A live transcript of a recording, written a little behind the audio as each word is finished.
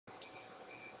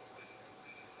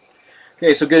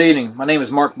Okay, so good evening. My name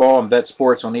is Mark Ball. I'm Bet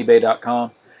Sports on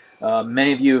eBay.com.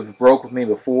 Many of you have broke with me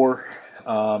before,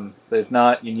 but if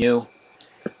not, you knew.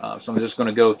 So I'm just going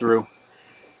to go through.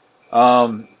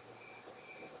 Um,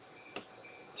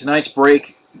 tonight's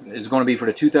break is going to be for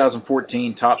the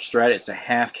 2014 Top Strata. It's a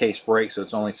half case break, so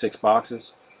it's only 6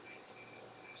 boxes.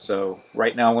 So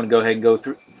right now I'm going to go ahead and go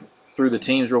through the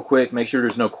teams real quick, make sure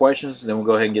there's no questions, then we'll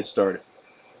go ahead and get started.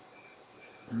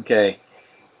 Okay.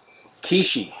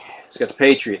 Kishi, it's got the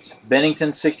Patriots.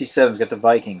 Bennington 67's got the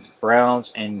Vikings,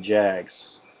 Browns, and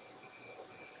Jags.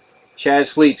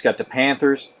 Chaz Fleet's got the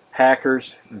Panthers,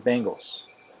 Packers, and Bengals.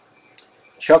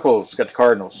 Chuckles got the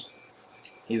Cardinals.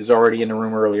 He was already in the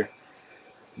room earlier.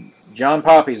 John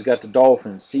Poppy's got the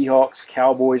Dolphins, Seahawks,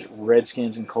 Cowboys,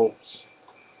 Redskins, and Colts.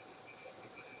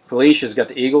 Felicia's got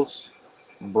the Eagles.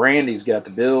 Brandy's got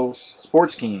the Bills.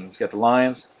 Sports King's got the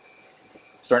Lions.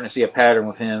 Starting to see a pattern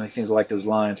with him. He seems to like those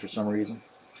Lions for some reason.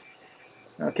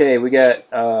 Okay, we got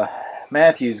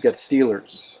Matthews got the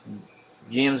Steelers.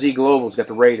 GMZ Global's got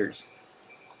the Raiders.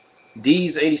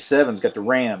 D's 87's got the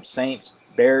Rams, Saints,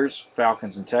 Bears,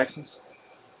 Falcons, and Texans.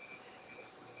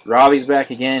 Robbie's back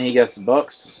again. He got the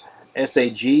Bucks.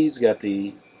 SAG's got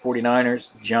the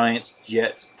 49ers, Giants,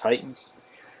 Jets, Titans.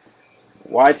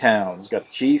 Y-Town's got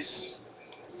the Chiefs.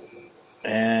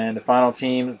 And the final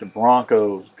team, the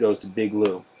Broncos, goes to Big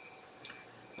Lou.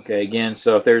 Okay, again,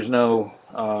 so if there's no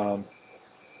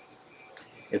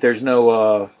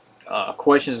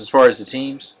questions as far as the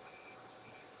teams,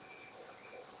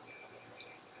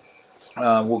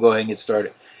 we'll go ahead and get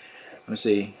started. Let me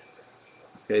see.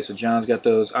 Okay, so John's got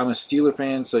those. I'm a Steeler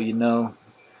fan, so you know.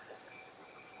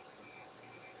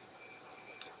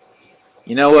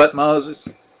 You know what, Moses?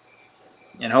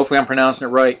 And hopefully I'm pronouncing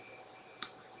it right.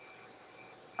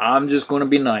 I'm just going to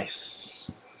be nice.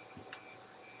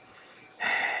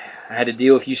 I had to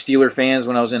deal with you Steeler fans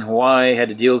when I was in Hawaii. I had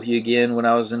to deal with you again when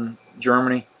I was in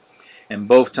Germany. And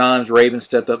both times Ravens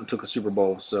stepped up and took a Super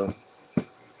Bowl. So,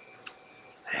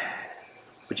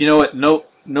 but you know what?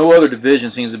 No other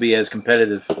division seems to be as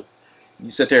competitive.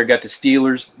 You sit there, got the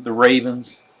Steelers, the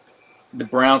Ravens, the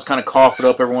Browns kind of cough it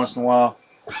up every once in a while.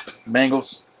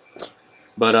 Bengals.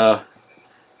 But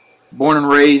born and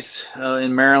raised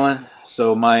in Maryland,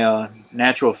 so my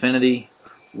natural affinity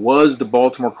was the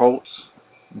Baltimore Colts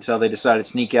until they decided to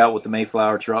sneak out with the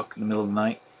Mayflower truck in the middle of the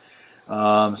night.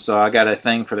 So I got a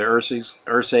thing for the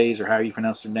Ursays, or how you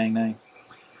pronounce their dang name.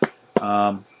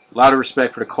 A lot of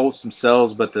respect for the Colts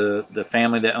themselves, but the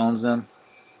family that owns them,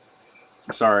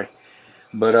 sorry.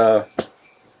 But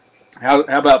how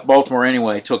about Baltimore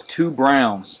anyway? Took 2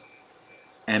 Browns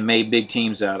and made big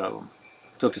teams out of them.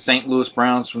 Took the St. Louis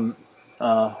Browns from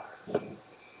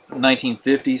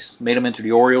 1950s, made them into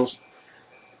the Orioles.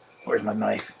 Where's my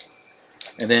knife?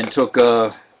 And then took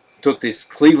these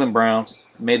Cleveland Browns,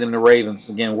 made them the Ravens.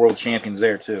 Again, world champions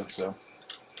there too. So,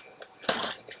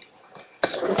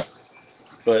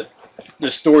 but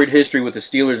the storied history with the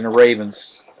Steelers and the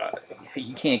Ravens,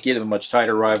 you can't get a much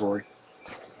tighter rivalry.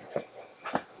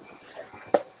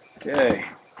 Okay.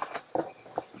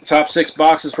 Top 6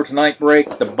 boxes for tonight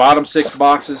break. The bottom 6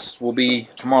 boxes will be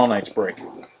tomorrow night's break.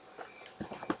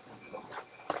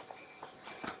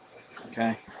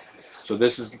 Okay. So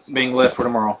this is being left for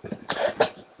tomorrow.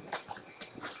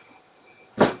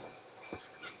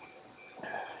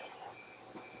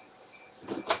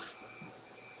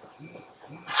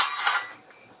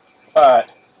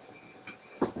 Alright.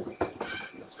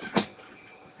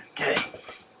 Okay.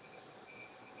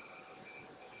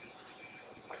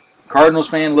 Cardinals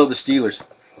fan, love the Steelers.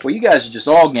 Well, you guys are just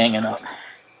all ganging up.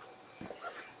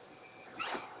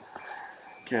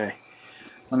 Okay.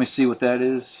 Let me see what that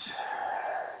is.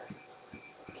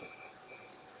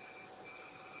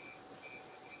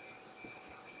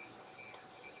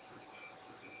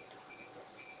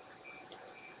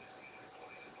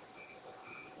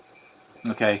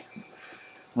 Okay.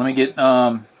 Let me get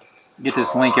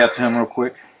this link out to him real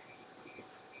quick.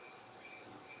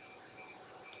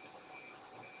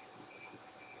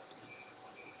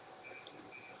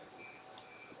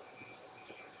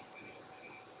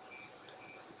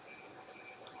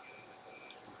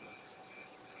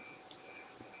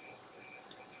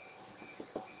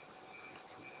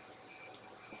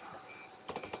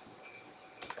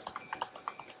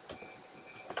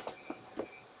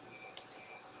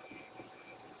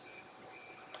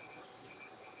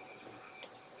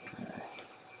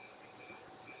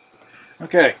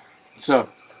 Okay, so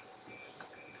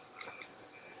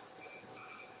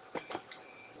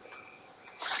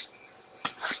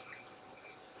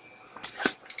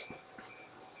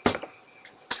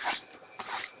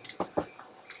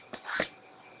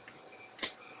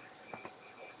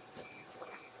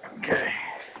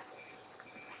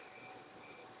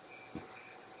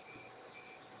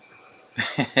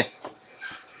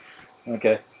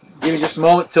Okay. Give me just a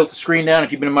moment. Tilt the screen down.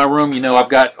 If you've been in my room, you know I've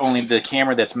got only the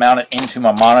camera that's mounted into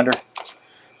my monitor.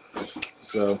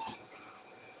 So.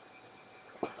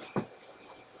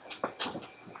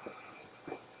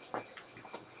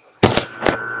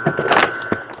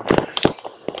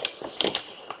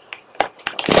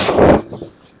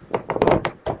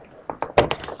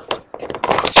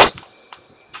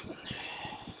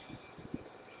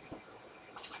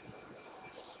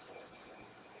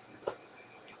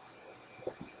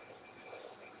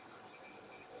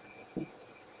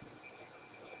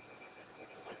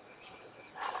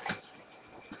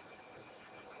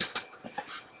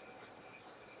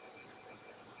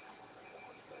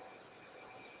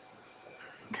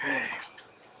 Okay.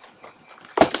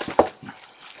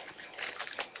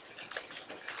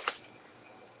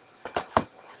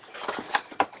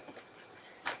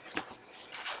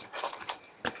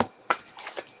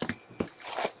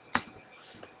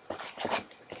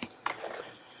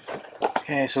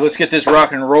 Okay, so let's get this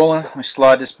rocking and rolling. Let me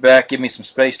slide this back, give me some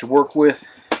space to work with.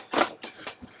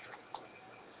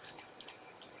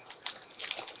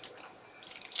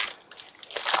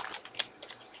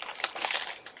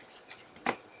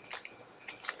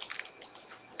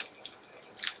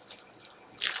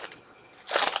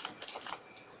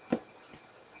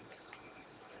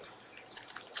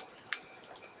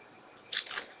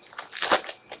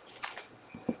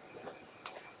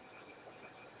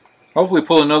 Hopefully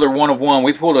pull another one of one.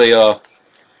 We pulled a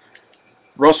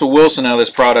Russell Wilson out of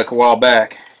this product a while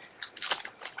back.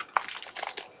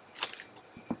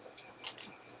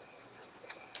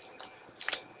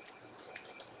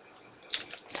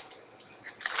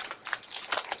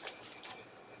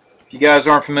 If you guys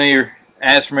aren't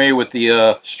as familiar with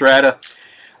the Strata,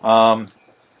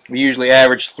 we usually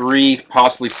average 3,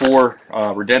 possibly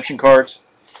 4 redemption cards.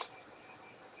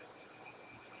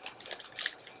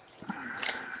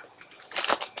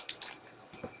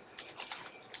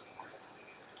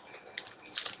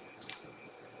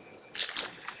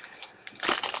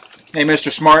 Hey,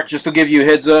 Mr. Smart, just to give you a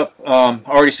heads up,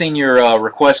 already seen your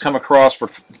request come across for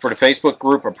the Facebook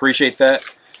group. I appreciate that.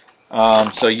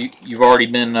 So you've already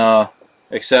been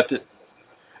accepted.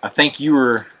 I think you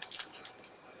were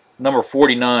number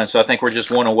 49, so I think we're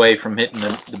just one away from hitting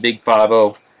the big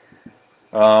 5-0.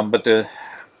 But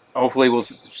hopefully we'll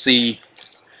see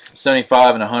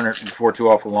 75 and 100 before too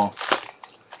awful long.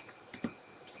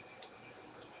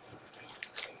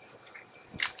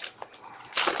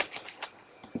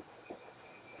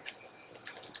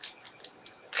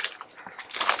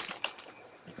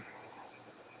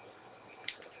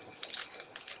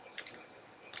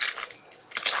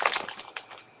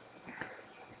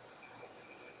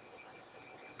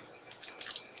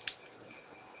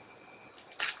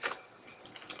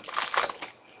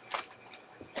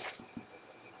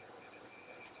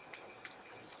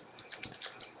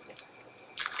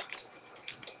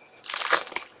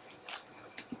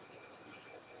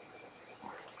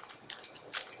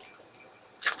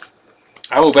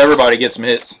 I hope everybody gets some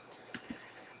hits.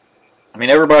 I mean,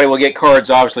 everybody will get cards,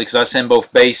 obviously, because I send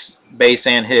both base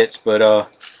and hits, but I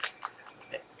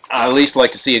at least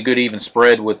like to see a good even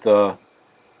spread with the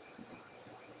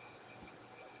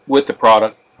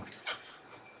product.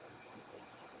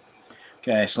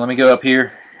 Okay, so let me go up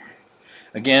here.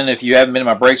 Again, if you haven't been in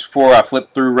my breaks before, I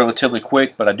flip through relatively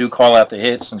quick, but I do call out the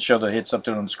hits and show the hits up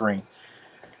there on the screen.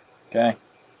 Okay.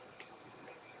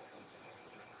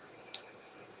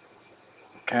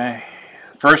 Okay.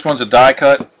 First one's a die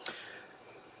cut.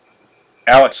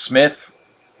 Alex Smith,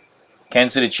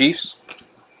 Kansas City Chiefs.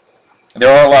 There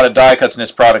are a lot of die cuts in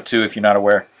this product too, if you're not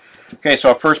aware. Okay, so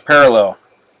our first parallel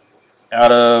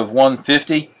out of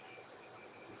 150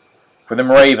 for them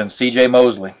Ravens, C.J.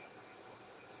 Mosley.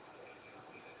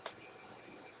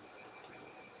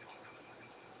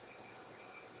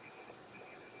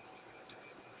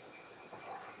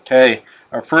 Okay,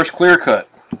 our first clear cut.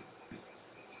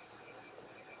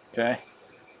 Okay.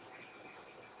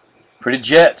 For the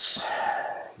Jets,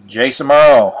 Jason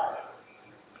Morrow.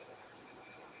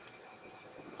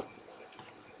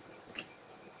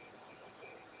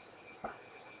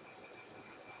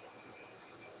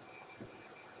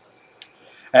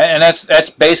 And that's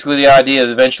basically the idea,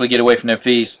 to eventually get away from their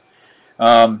fees.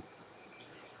 You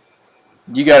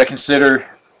got to consider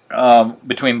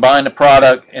between buying the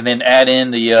product and then add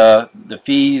in the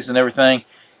fees and everything.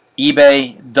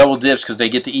 eBay double dips because they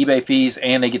get the eBay fees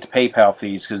and they get the PayPal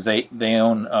fees because they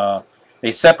own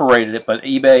they separated it, but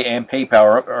eBay and PayPal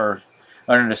are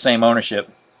under the same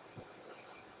ownership.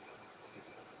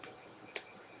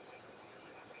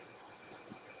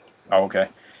 Oh, okay.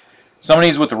 Some of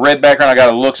these with the red background, I got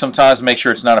to look sometimes to make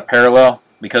sure it's not a parallel.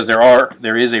 because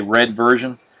there is a red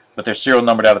version, but they're serial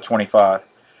numbered out of 25.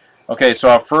 Okay, so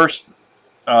our first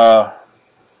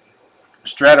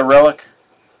Strata relic.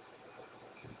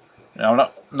 Now, I'm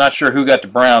not sure who got the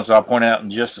browns, so I'll point it out in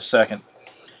just a second.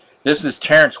 This is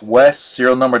Terrence West,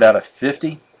 serial numbered out of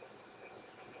 50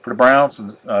 for the browns.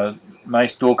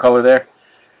 Nice dual color there.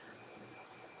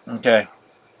 Okay.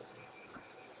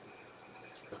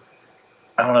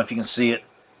 I don't know if you can see it.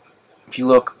 If you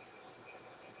look,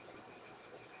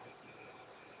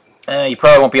 you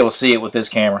probably won't be able to see it with this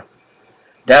camera.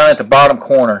 Down at the bottom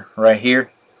corner, right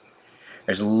here,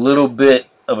 there's a little bit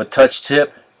of a touch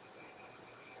tip.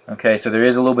 Okay, so there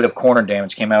is a little bit of corner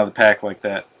damage came out of the pack like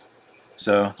that.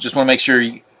 So just want to make sure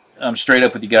I'm straight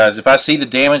up with you guys. If I see the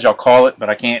damage, I'll call it, but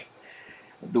I can't.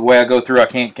 The way I go through, I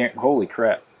can't. Holy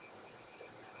crap!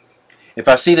 If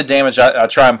I see the damage, I'll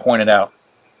try and point it out.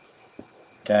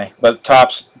 Okay, but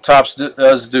Tops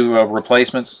does do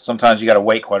replacements. Sometimes you got to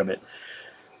wait quite a bit.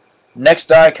 Next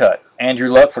die cut,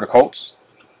 Andrew Luck for the Colts.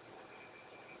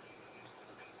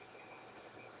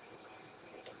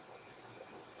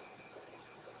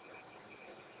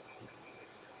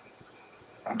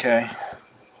 Okay.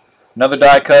 Another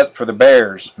die cut for the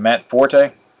Bears, Matt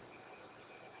Forte.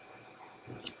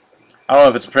 I don't know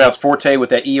if it's pronounced Forte with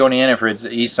that E on the end, or if it's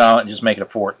E silent, just make it a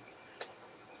Fort.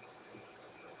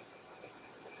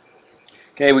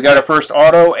 Okay, we got our first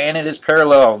auto, and it is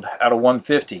paralleled out of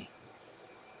 150.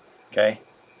 Okay.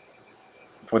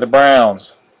 For the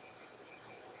Browns.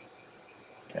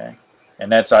 Okay.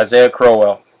 And that's Isaiah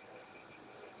Crowell.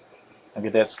 I'll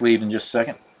get that sleeved in just a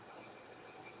second.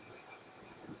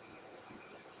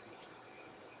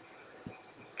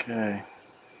 Okay.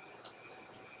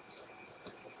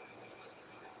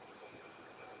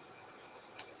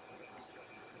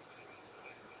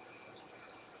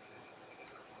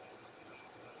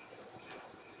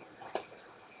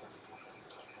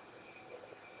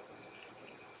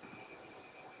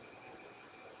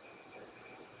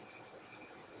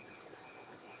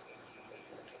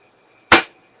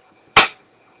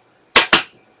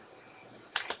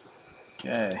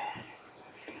 Okay.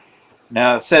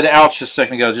 Now, I said ouch just a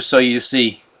second ago, just so you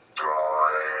see.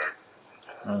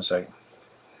 One second.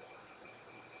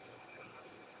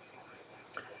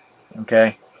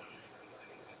 Okay.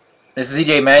 This is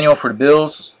EJ Manuel for the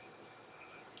Bills.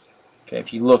 Okay,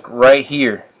 if you look right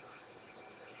here,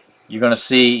 you're going to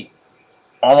see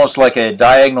almost like a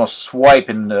diagonal swipe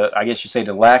in the, I guess you say,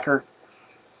 the lacquer,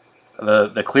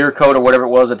 the clear coat or whatever it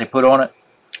was that they put on it.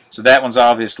 So that one's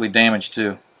obviously damaged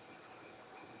too.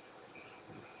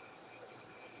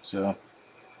 So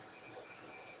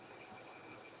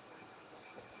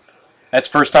that's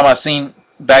the first time I've seen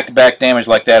back-to-back damage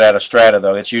like that out of Strata,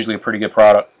 though. It's usually a pretty good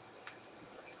product.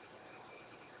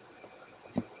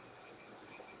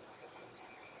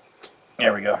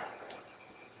 There we go.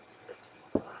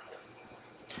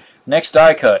 Next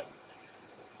die cut,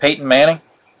 Peyton Manning,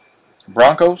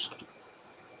 Broncos.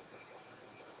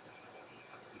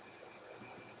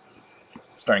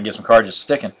 Starting to get some cards just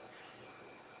sticking.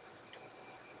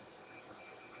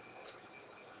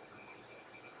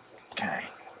 Okay.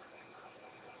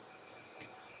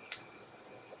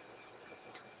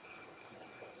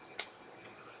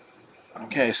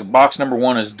 Okay, so box number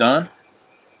 1 is done.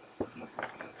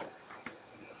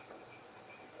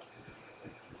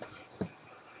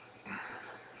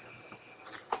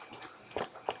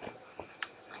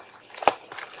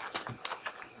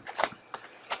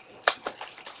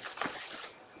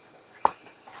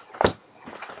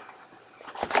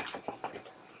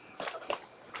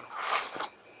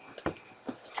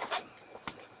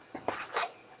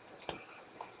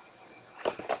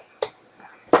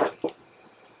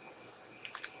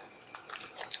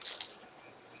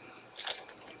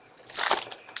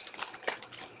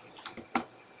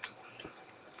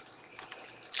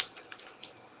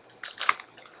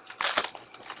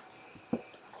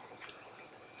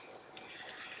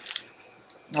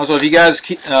 Also, if you guys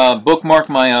bookmark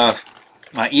my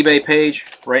my eBay page,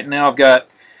 right now I've got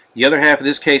the other half of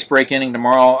this case break ending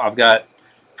tomorrow. I've got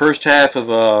first half of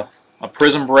a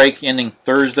prism break ending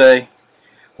Thursday,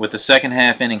 with the second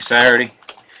half ending Saturday.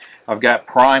 I've got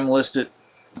Prime listed,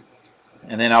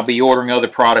 and then I'll be ordering other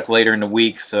product later in the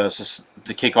week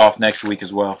to kick off next week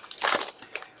as well.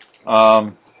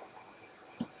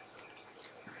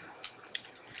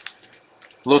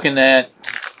 Looking at,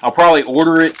 I'll probably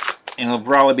order it, and it'll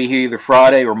probably be here either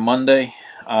Friday or Monday.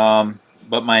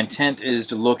 But my intent is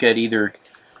to look at either,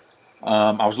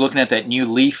 I was looking at that new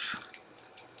Leaf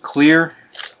Clear.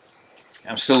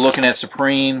 I'm still looking at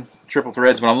Supreme Triple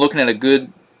Threads, but I'm looking at a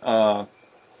good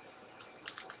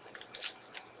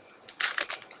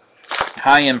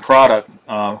high-end product,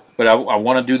 but I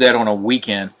want to do that on a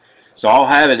weekend. So I'll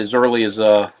have it as early as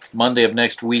Monday of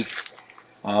next week,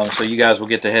 so you guys will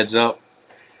get the heads up.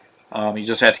 You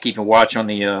just have to keep a watch on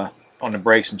the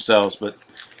brakes themselves, but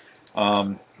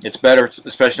it's better,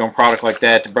 especially on a product like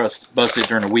that, to bust it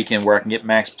during the weekend where I can get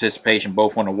max participation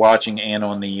both on the watching and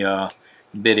on the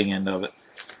bidding end of it.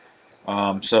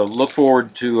 So look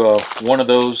forward to one of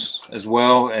those as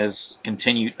well as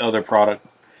continued other product.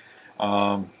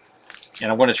 And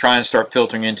I'm going to try and start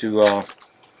filtering into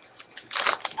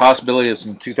possibility of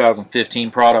some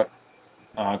 2015 product.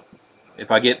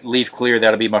 If I get leaf clear,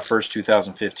 that'll be my first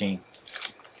 2015.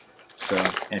 So,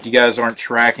 and if you guys aren't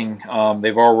tracking,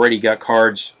 they've already got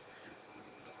cards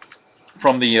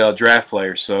from the draft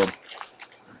players. So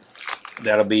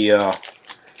that'll be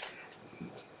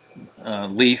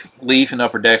Leaf and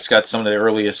Upper Deck's got some of the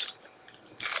earliest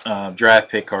draft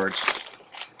pick cards.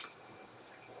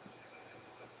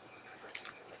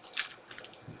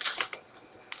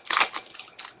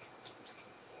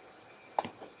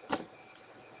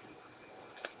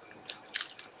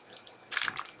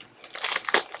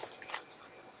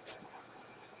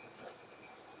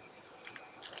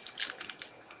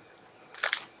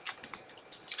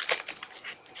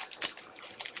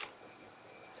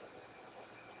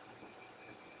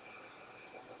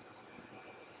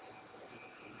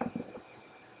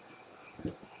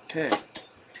 Okay, let's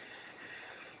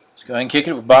go ahead and kick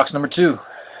it with box number 2.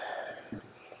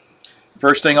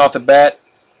 First thing off the bat,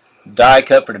 die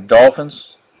cut for the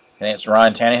Dolphins, and it's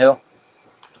Ryan Tannehill.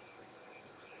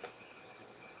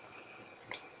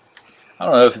 I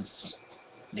don't know if it's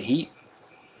the heat.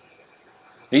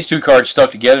 These two cards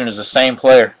stuck together and is the same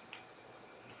player.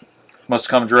 Must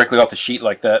have come directly off the sheet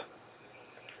like that.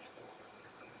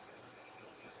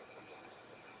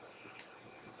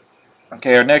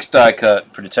 Okay, our next die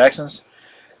cut for the Texans,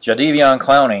 Jadeveon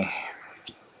Clowney.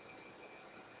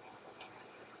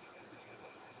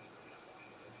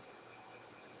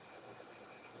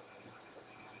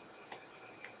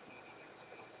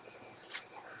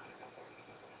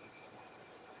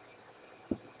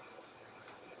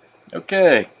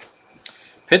 Okay,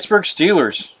 Pittsburgh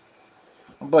Steelers.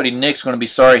 My buddy Nick's going to be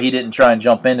sorry he didn't try and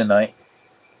jump in tonight.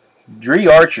 Dree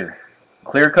Archer,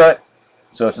 clear cut,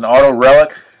 so it's an auto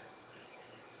relic.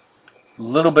 A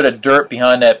little bit of dirt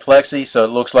behind that plexi, so it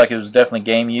looks like it was definitely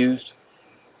game used.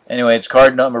 Anyway, it's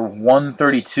card number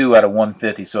 132 out of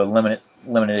 150, so a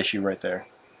limited issue right there.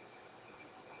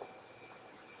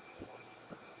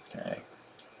 Okay.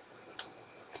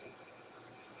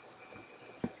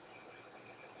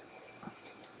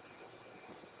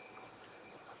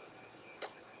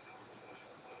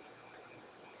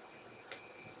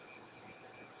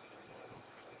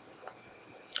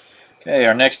 Okay,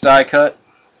 our next die cut,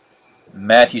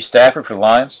 Matthew Stafford for the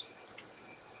Lions.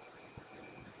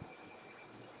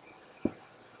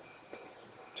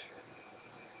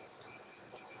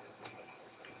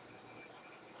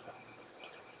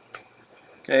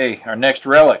 Okay, our next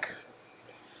relic.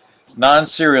 It's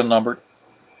non-serial numbered.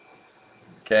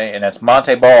 Okay, and that's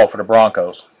Monte Ball for the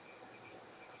Broncos.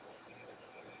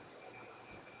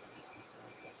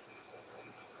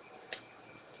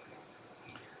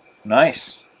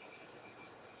 Nice.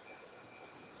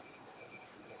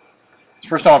 It's the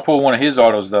first time I pulled one of his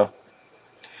autos, though.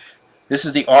 This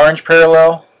is the orange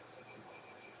parallel.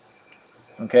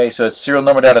 Okay, so it's serial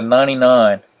numbered out of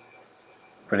 99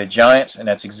 for the Giants, and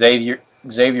that's Xavier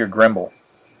Grimble.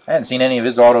 I hadn't seen any of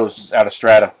his autos out of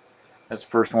Strata. That's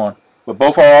the first one. But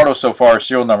both our autos so far are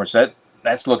serial numbers.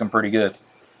 That's looking pretty good.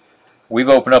 We've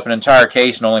opened up an entire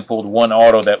case and only pulled one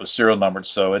auto that was serial numbered,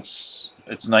 so it's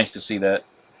nice to see that.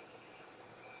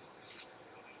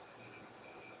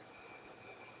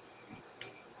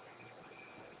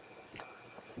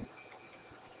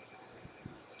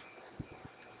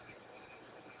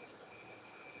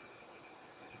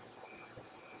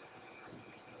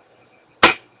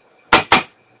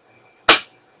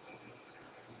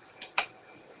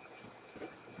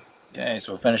 Okay,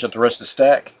 so we'll finish up the rest of the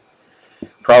stack.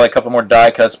 Probably a couple more die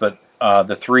cuts, but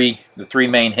the three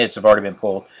main hits have already been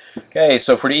pulled. Okay,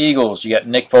 so for the Eagles, you got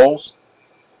Nick Foles,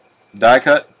 die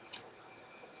cut.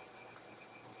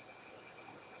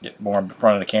 Get more in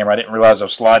front of the camera. I didn't realize I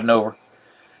was sliding over.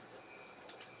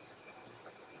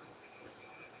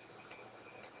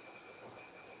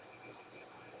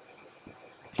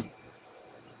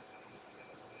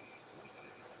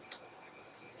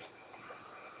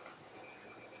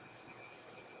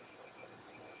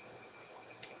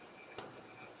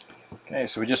 Okay,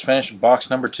 so we just finished box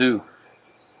number 2.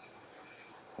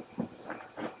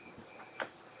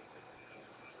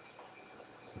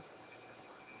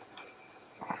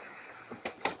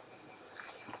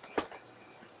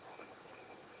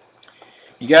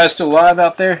 You guys still live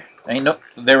out there? Ain't no.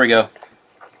 There we go.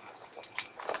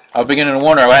 I was beginning to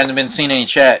wonder. I hadn't been seeing any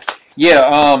chat.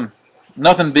 Yeah.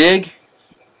 Nothing big.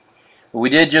 But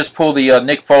we did just pull the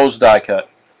Nick Foles die cut.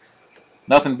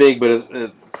 Nothing big, but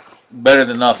it's better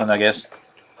than nothing, I guess.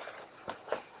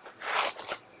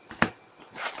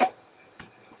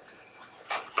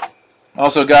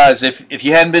 Also, guys, if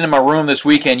you hadn't been in my room this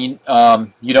weekend, you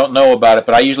don't know about it,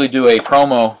 but I usually do a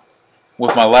promo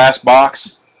with my last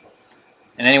box.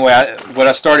 And anyway, what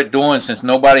I started doing, since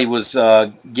nobody was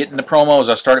getting the promos,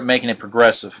 I started making it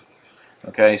progressive.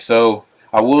 Okay, so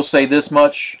I will say this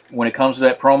much when it comes to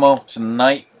that promo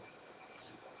tonight.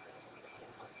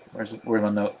 Where's my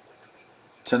note?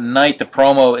 Tonight the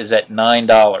promo is at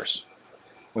 $9.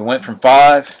 We went from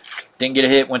 5, didn't get a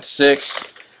hit, went to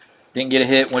 6, didn't get a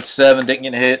hit, went to 7, didn't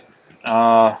get a hit,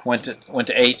 went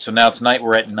to 8. So now tonight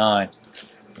we're at 9.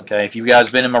 Okay, if you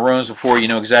guys been in my rooms before, you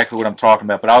know exactly what I'm talking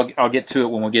about. But I'll get to it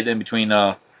when we get in between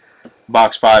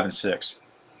box 5 and 6.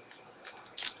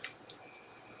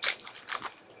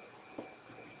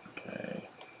 Okay.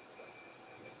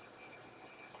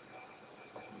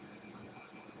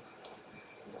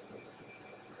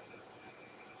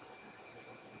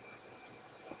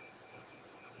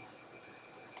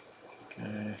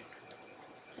 Okay.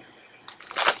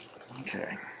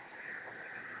 Okay.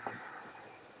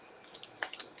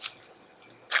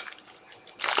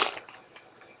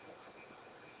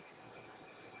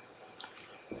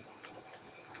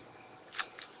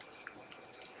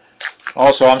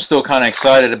 Also, I'm still kind of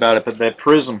excited about it, but that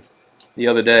Prism the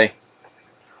other day,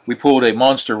 we pulled a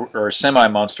monster, or a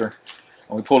semi-monster,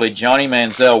 and we pulled a Johnny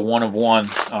Manziel 1 of 1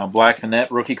 Black Finette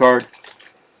rookie card.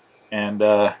 And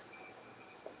the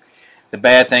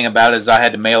bad thing about it is I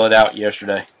had to mail it out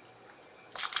yesterday.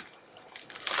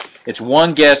 It's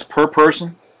 1 guess per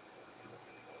person.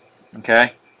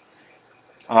 Okay.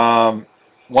 1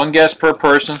 guess per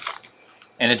person,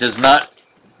 and it does not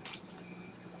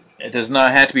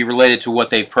have to be related to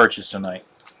what they've purchased tonight.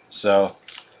 So,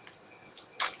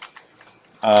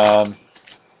 and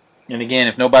again,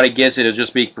 if nobody gets it, it'll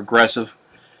just be progressive,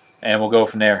 and we'll go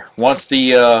from there. Once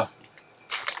the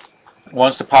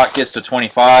pot gets to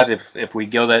 25, if we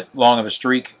go that long of a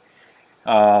streak,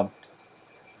 then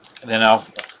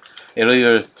it'll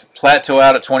either plateau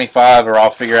out at 25, or I'll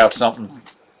figure out something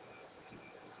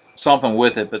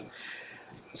with it. But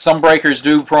some breakers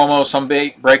do promos, some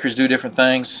breakers do different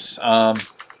things, and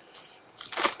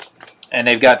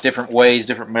they've got different ways,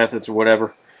 different methods, or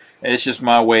whatever. It's just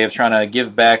my way of trying to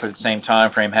give back, but at the same time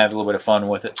frame, have a little bit of fun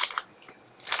with it.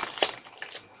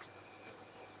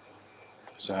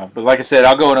 So, but like I said,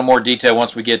 I'll go into more detail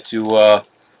once we get to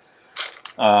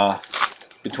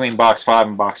between box 5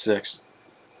 and box 6.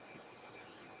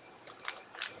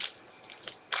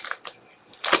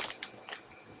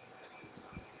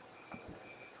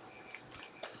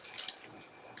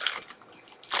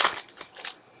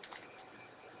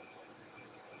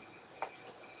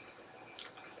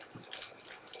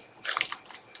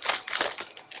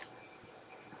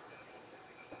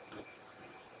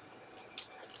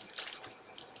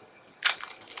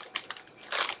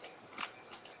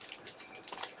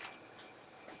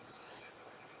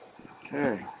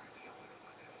 Okay.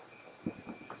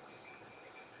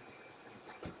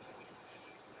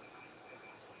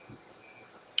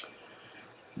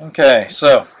 Okay,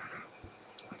 so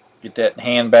get that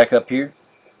hand back up here.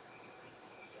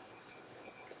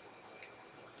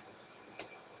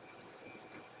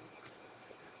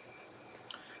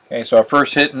 Okay, so our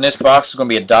first hit in this box is going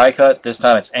to be a die cut. This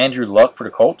time it's Andrew Luck for the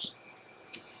Colts.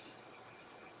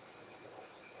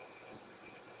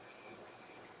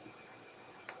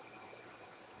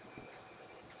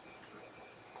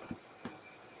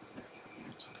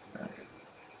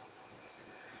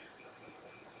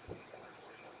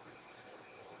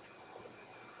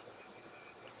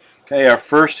 Okay, our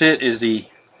first hit is the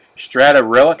Strata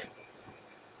Relic.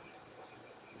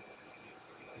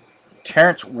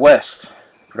 Terrence West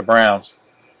for the Browns,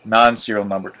 non-serial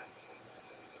numbered.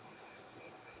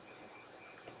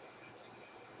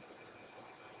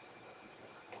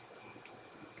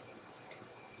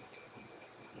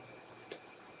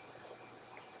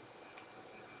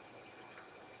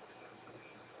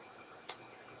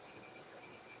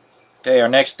 Okay, our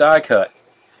next die cut.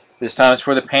 This time it's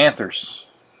for the Panthers.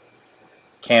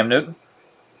 Cam Newton.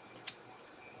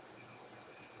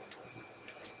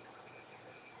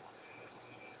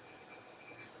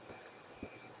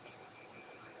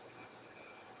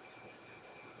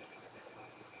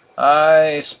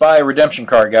 I spy a redemption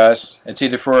card, guys. It's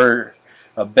either for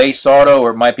a base auto or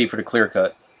it might be for the clear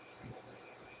cut.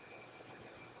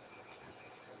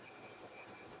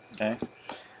 Okay.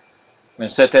 going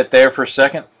to set that there for a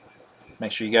second.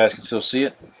 Make sure you guys can still see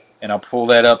it. And I'll pull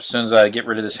that up as soon as I get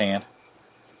rid of this hand.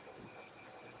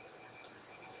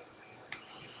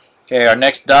 Okay, our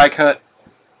next die cut.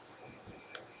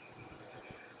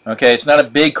 Okay, it's not a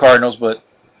big Cardinals, but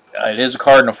it is a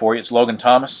Cardinal for you. It's Logan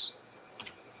Thomas.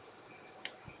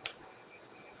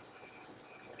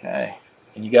 Okay,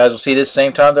 and you guys will see this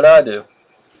same time that I do.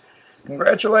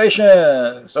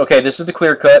 Congratulations! Okay, this is the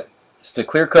clear cut. It's the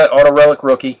clear cut auto relic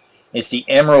rookie. It's the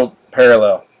Emerald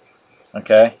parallel.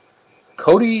 Okay,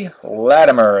 Cody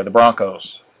Latimer, the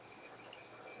Broncos.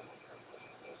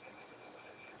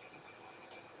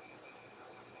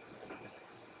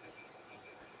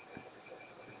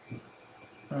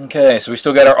 Okay, so we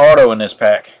still got our auto in this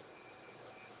pack.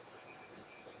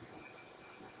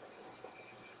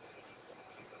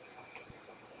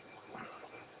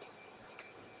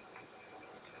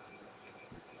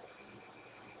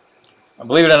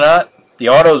 Believe it or not, the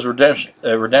auto's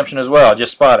redemption as well. I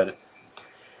just spotted it.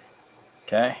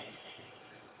 Okay.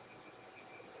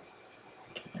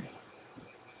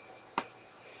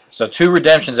 So 2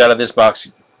 redemptions out of this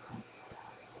box.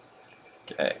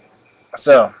 Okay.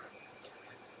 So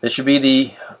this should be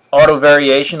the auto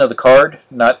variation of the card.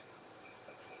 Not.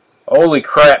 Holy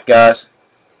crap, guys!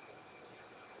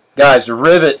 Guys, the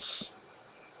rivets.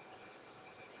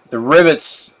 The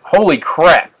rivets. Holy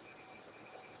crap!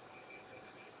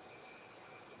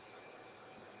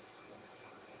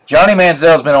 Johnny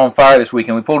Manziel's been on fire this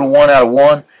weekend. We pulled a 1 out of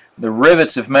 1. The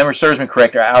rivets, if memory serves me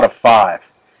correct, are out of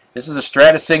 5. This is a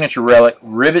Strata signature relic,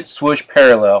 rivet swoosh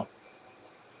parallel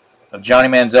of Johnny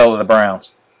Manziel of the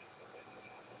Browns.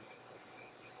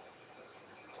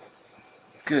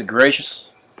 Good gracious.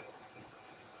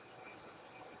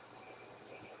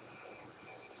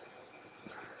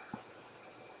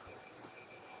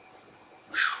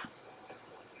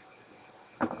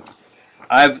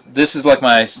 This is like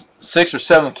my 6th or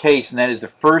 7th case, and that is the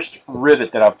first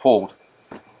rivet that I've pulled.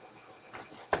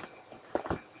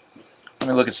 Let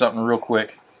me look at something real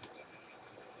quick.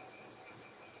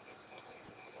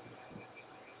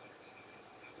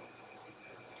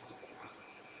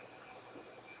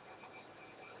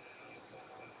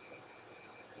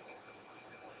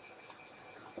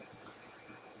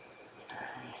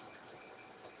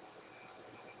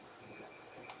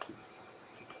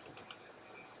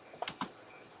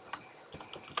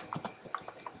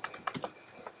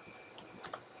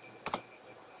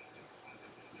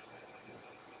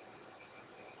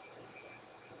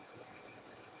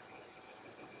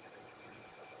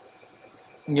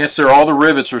 Yes, sir. All the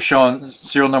rivets are showing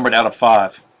serial numbered out of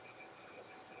 5.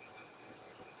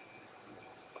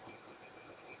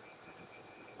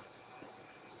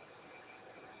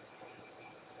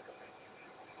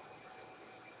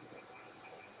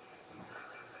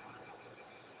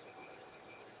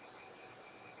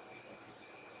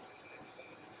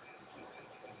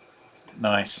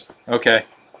 Nice. Okay.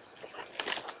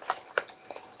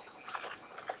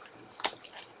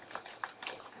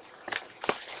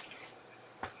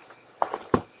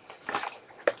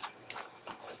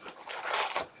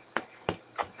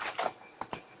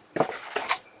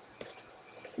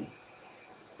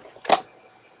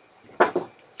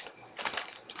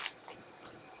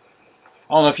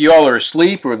 I don't know if you all are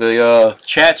asleep or the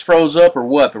chat's froze up or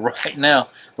what, but right now,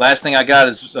 last thing I got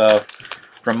is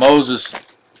from Moses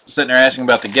sitting there asking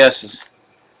about the guesses.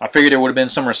 I figured there would have been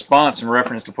some response in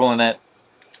reference to pulling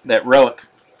that relic.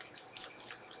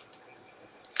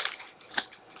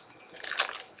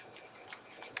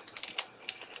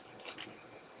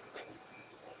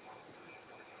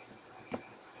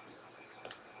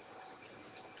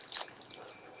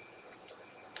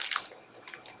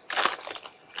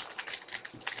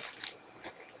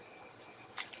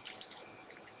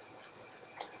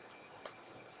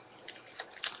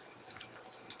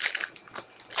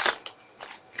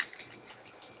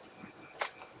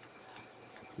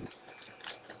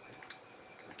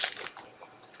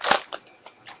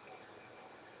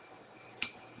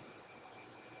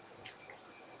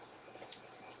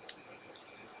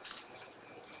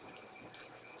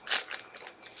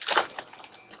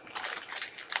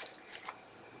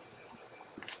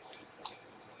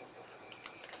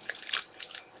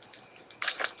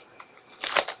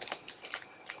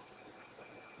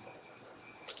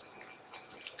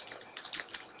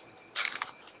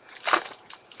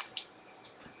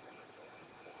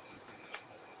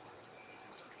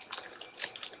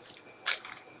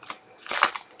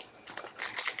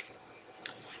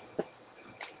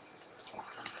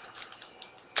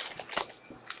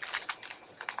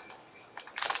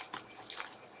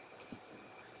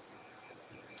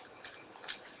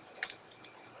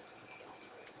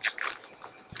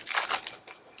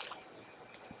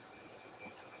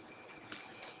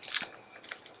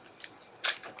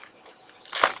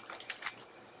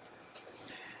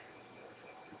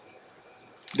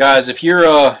 Guys, if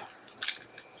you're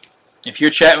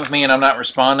chatting with me and I'm not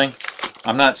responding,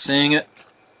 I'm not seeing it.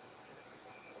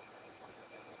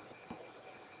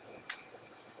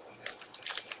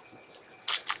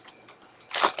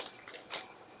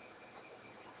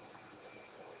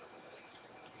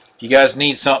 If you guys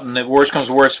need something, if worst comes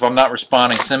to worst, if I'm not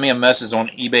responding, send me a message on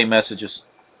eBay messages.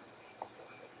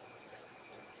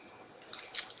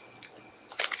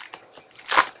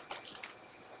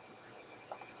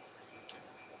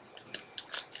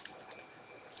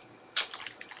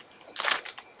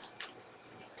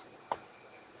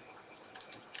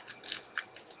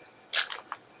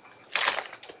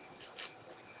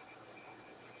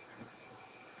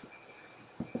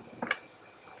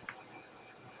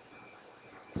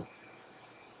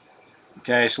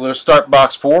 Okay, so let's start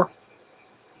box 4.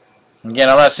 Again,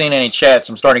 I'm not seeing any chats.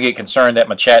 I'm starting to get concerned that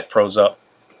my chat froze up.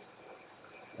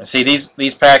 And see,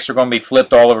 these packs are going to be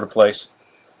flipped all over the place.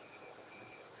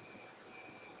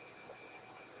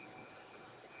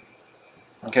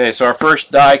 Okay, so our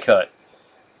first die cut.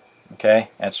 Okay,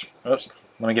 that's, oops,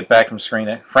 let me get back from the screen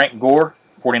there. Frank Gore,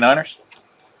 49ers.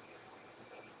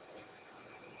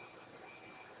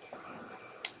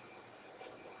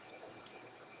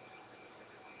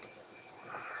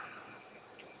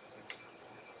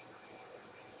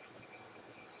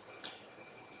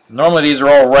 Normally these are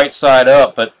all right side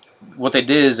up, but what they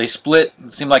did is they split.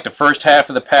 It seemed like the first half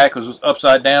of the pack was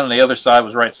upside down and the other side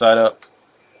was right side up.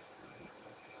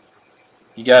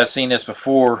 You guys seen this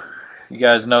before. You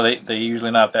guys know they're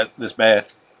usually not this bad.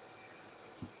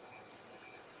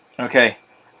 Okay.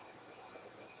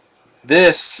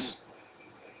 This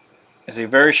is a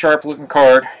very sharp looking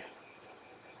card.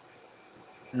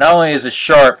 Not only is it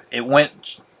sharp,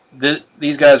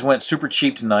 these guys went super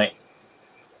cheap tonight.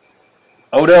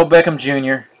 Odell Beckham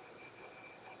Jr.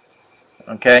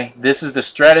 Okay, this is the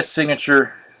Strata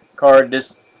signature card.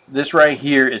 This right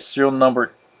here is serial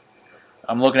numbered.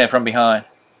 I'm looking at it from behind.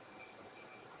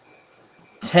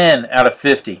 10 out of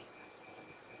 50.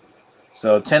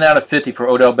 So 10 out of 50 for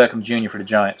Odell Beckham Jr. for the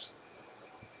Giants.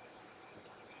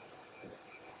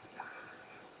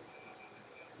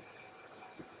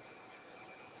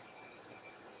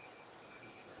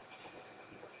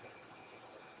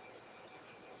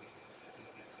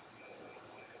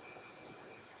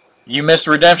 You missed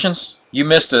the redemptions. You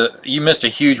missed a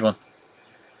huge one.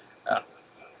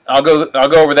 I'll go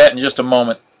over that in just a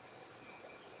moment.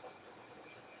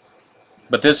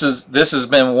 But this has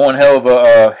been one hell of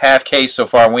a half case so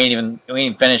far. We ain't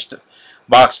even finished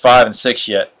box 5 and 6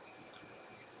 yet.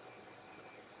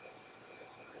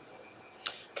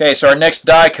 Okay, so our next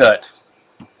die cut.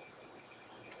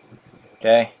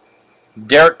 Okay,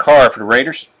 Derek Carr for the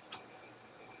Raiders.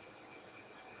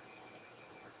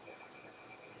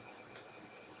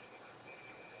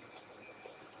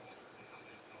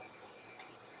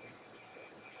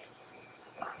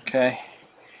 Okay,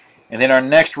 and then our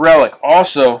next relic,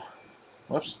 also,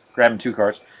 whoops, grabbing 2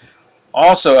 cards,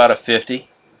 also out of 50.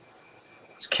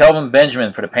 It's Kelvin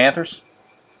Benjamin for the Panthers.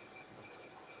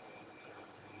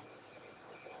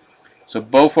 So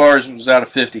both ours was out of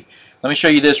 50. Let me show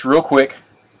you this real quick.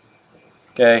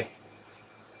 Okay,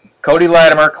 Cody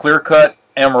Latimer, clear cut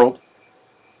emerald.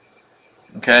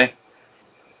 Okay,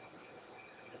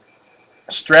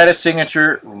 Strata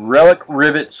signature relic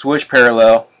rivet switch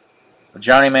parallel.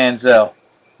 Johnny Manziel.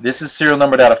 This is serial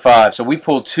numbered out of 5. So we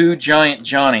pulled 2 giant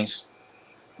Johnnies.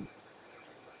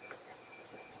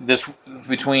 This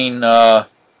between I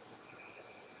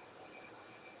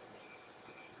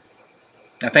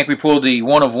think we pulled the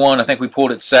 1 of 1. I think we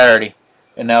pulled it Saturday,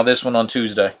 and now this one on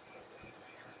Tuesday.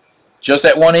 Just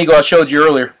that one eagle I showed you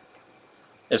earlier,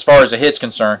 as far as the hit's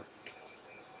concerned.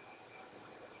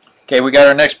 Okay, we got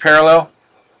our next parallel,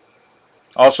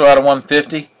 also out of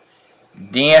 150.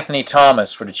 D'Anthony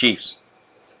Thomas for the Chiefs.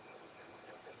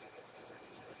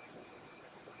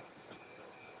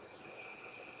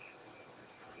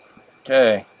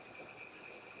 Okay.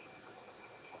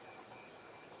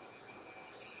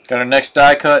 Got our next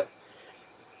die cut.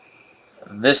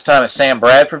 This time it's Sam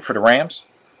Bradford for the Rams.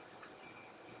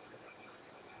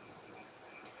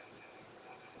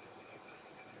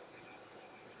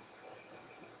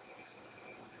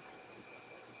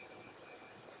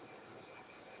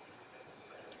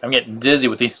 I'm getting dizzy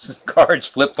with these cards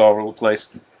flipped all over the place.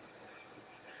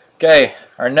 Okay,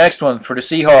 our next one for the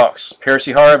Seahawks,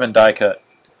 Percy Harvin die cut.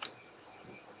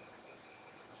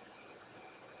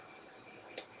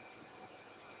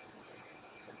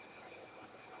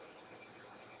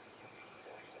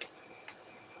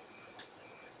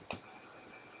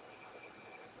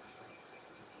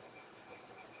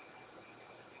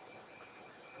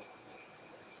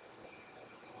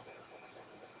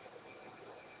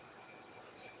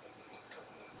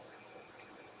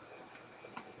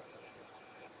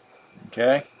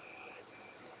 Okay.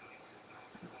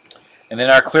 And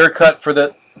then our clear cut for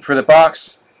the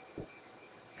box.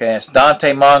 Okay, it's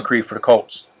Dante Moncrief for the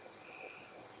Colts.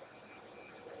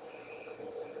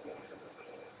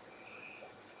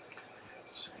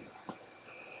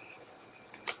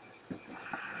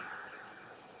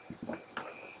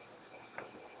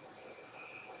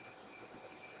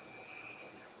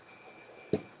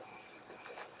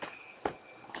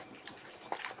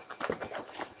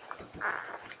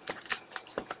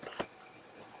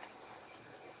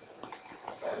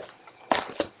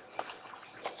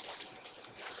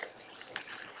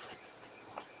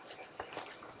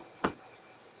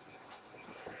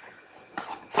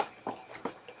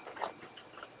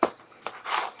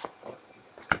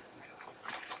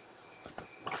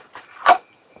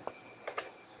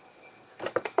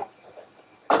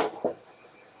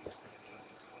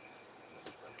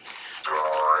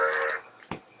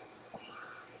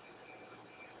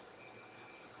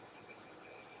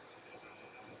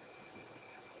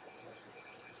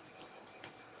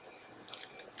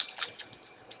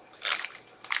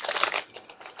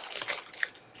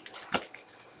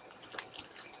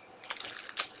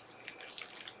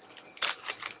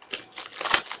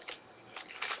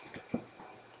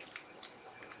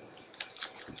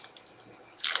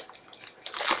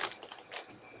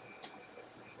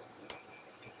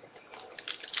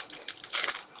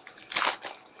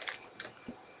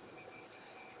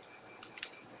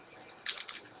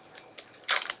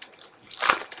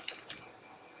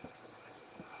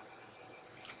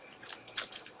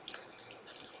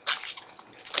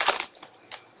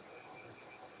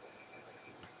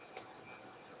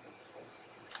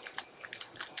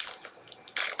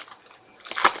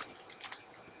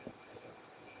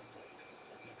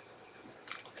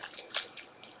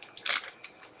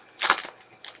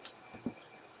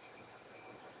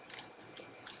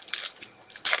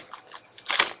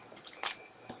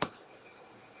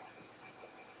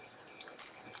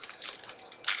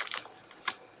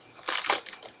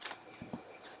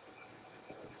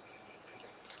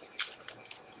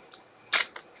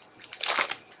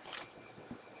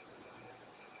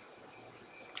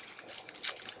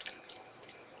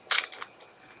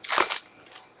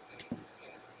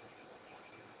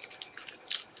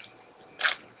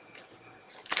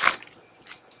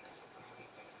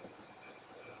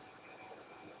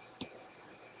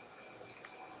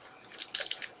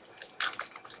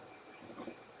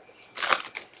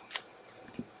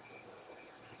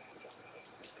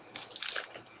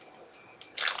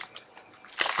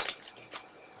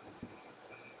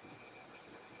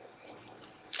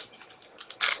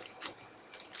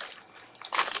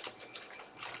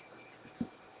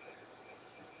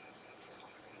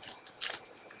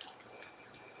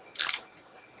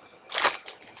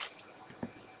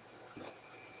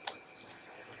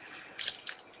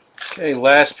 Okay,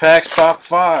 last packs, pop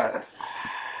 5.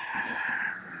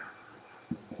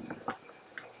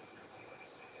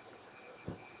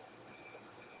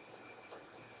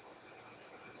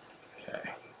 Okay.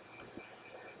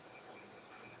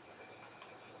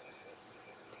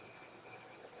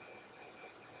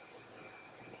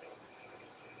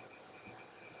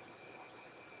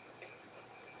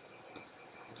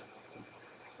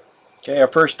 Okay, our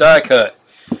first die cut.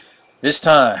 This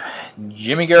time,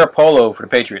 Jimmy Garoppolo for the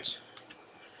Patriots.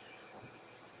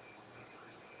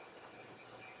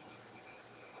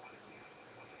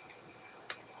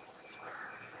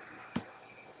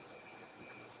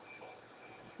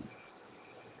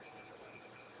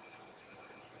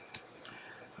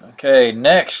 Okay,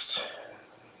 next,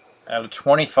 out of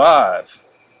 25,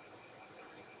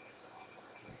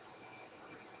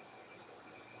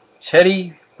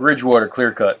 Teddy Bridgewater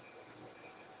clear cut.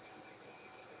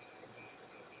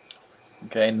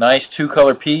 Okay, nice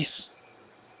 2-color piece.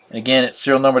 And again, it's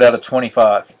serial numbered out of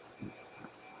 25.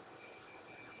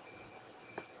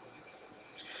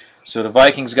 So the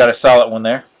Vikings got a solid one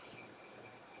there.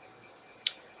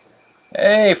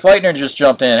 Hey, Flightner just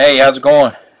jumped in. Hey, how's it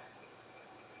going?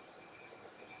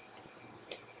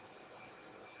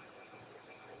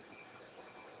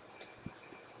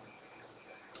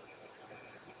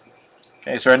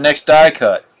 Okay, so our next die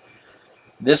cut.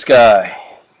 This guy,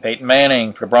 Peyton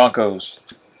Manning for the Broncos.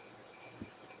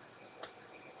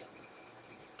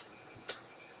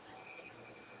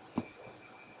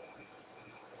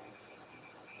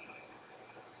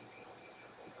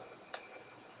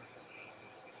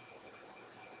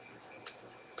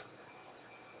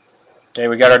 Okay,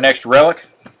 we got our next relic.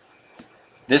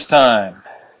 This time,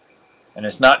 and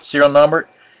it's not serial numbered,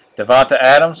 Devonta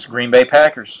Adams, Green Bay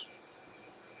Packers.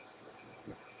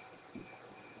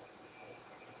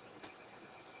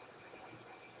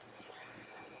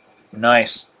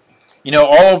 Nice. You know,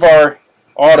 all of our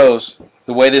autos,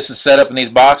 the way this is set up in these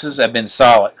boxes, have been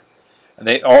solid.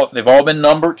 They've all been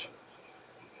numbered.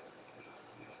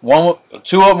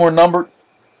 Two of them were numbered.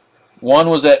 One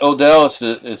was at Odell.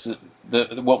 It's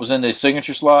what was in the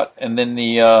signature slot, and then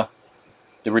the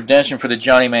redemption for the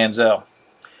Johnny Manziel.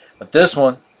 But this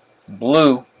one,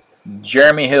 blue,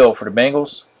 Jeremy Hill for the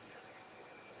Bengals,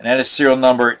 and that is serial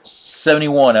number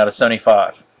 71 out of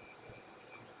 75.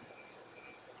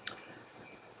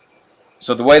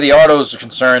 So the way the autos are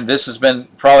concerned, this has been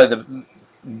probably the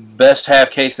best half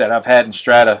case that I've had in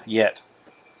Strata yet.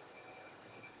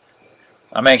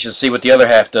 I'm anxious to see what the other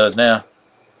half does now.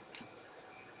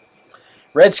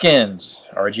 Redskins,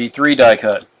 RG3 die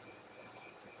cut.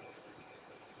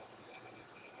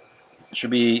 Should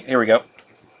be, here we go.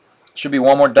 Should be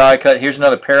one more die cut. Here's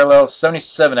another parallel,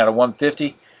 77 out of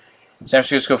 150. San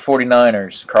Francisco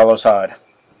 49ers, Carlos Hyde.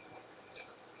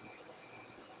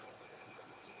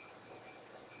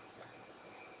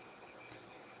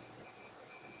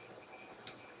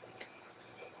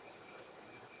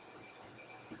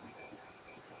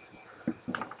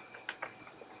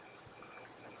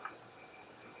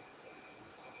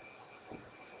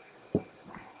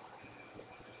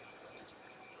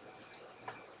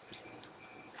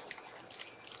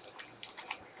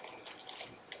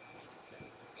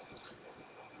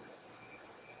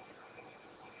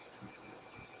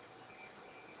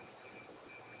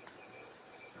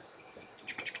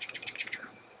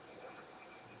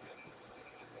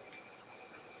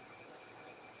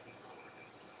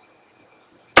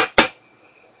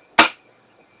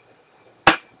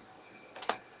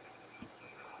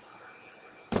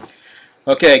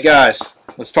 Okay, guys,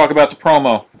 let's talk about the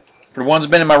promo. For the ones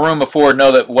who've been in my room before,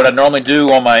 know that what I normally do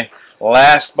on my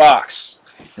last box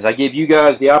is I give you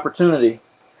guys the opportunity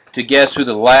to guess who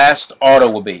the last auto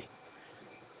will be.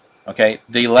 Okay,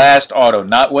 the last auto,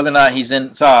 not whether or not he's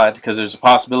inside, because there's a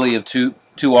possibility of two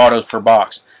autos per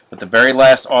box, but the very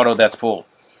last auto that's pulled.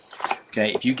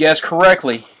 Okay, if you guess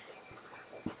correctly,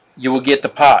 you will get the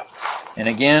pot. And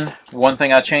again, one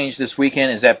thing I changed this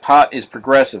weekend is that pot is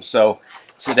progressive, so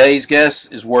today's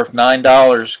guess is worth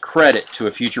 $9 credit to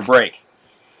a future break.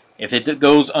 If it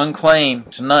goes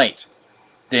unclaimed tonight,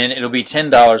 then it'll be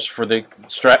 $10 for the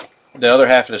other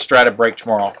half of the Strata break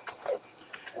tomorrow.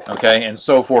 Okay, and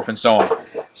so forth and so on.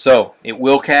 So it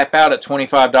will cap out at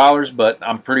 $25, but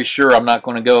I'm pretty sure I'm not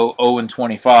going to go 0 and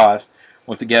 25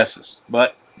 with the guesses.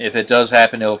 But if it does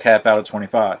happen, it'll cap out at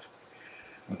 25.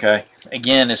 Okay,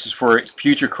 again, this is for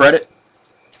future credit.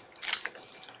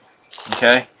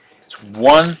 Okay.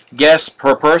 One guess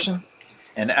per person,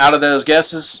 and out of those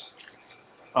guesses,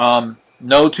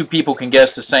 no two people can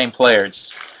guess the same player.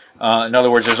 In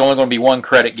other words, there's only going to be one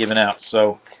credit given out.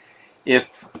 So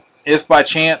if by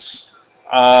chance,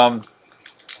 and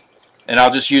I'll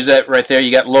just use that right there,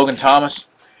 you got Logan Thomas.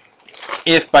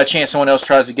 If by chance someone else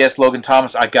tries to guess Logan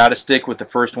Thomas, I got to stick with the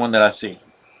first one that I see.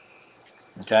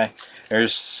 Okay,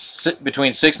 there's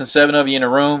between 6 and 7 of you in the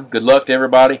room. Good luck to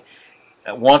everybody.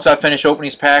 Once I finish opening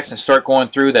these packs and start going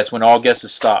through, that's when all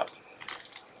guesses stop.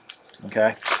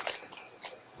 Okay?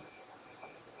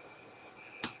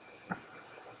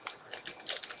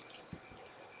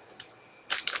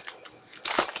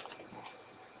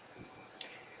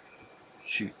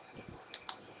 Shoot.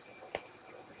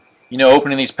 You know,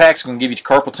 opening these packs is going to give you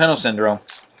carpal tunnel syndrome.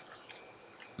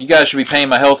 You guys should be paying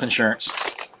my health insurance.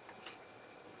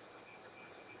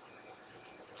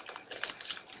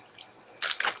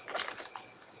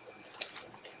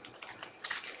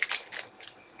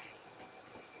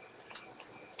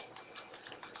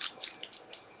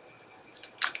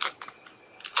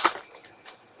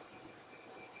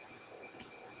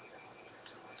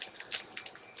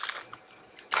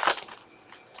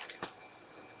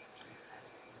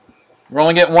 We're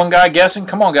only getting one guy guessing.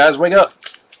 Come on, guys, wake up.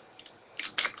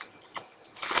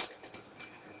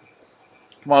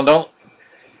 Come on, don't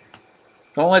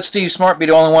let Steve Smart be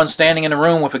the only one standing in the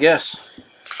room with a guess.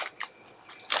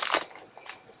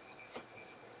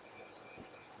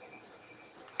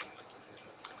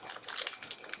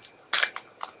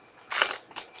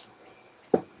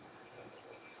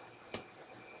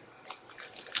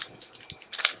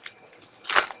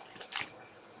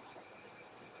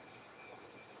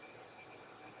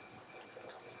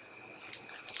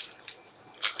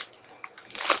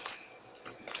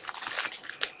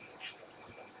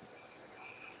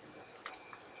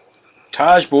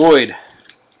 Taj Boyd.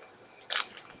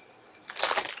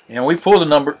 You know, we pulled a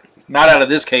number, not out of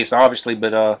this case, obviously,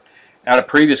 but out of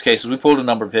previous cases, we pulled a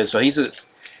number of his. So he's a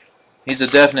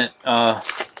definite, what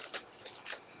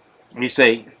do you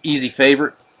say, easy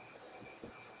favorite.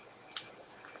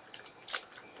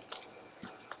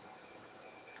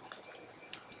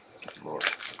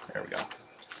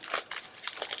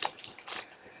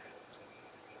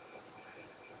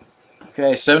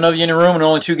 Okay, 7 of you in the room and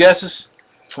only 2 guesses.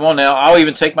 Come on now, I'll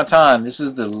even take my time. This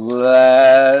is the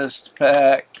last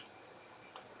pack.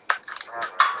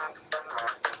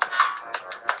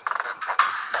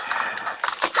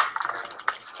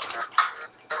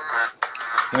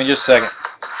 Give me just a second.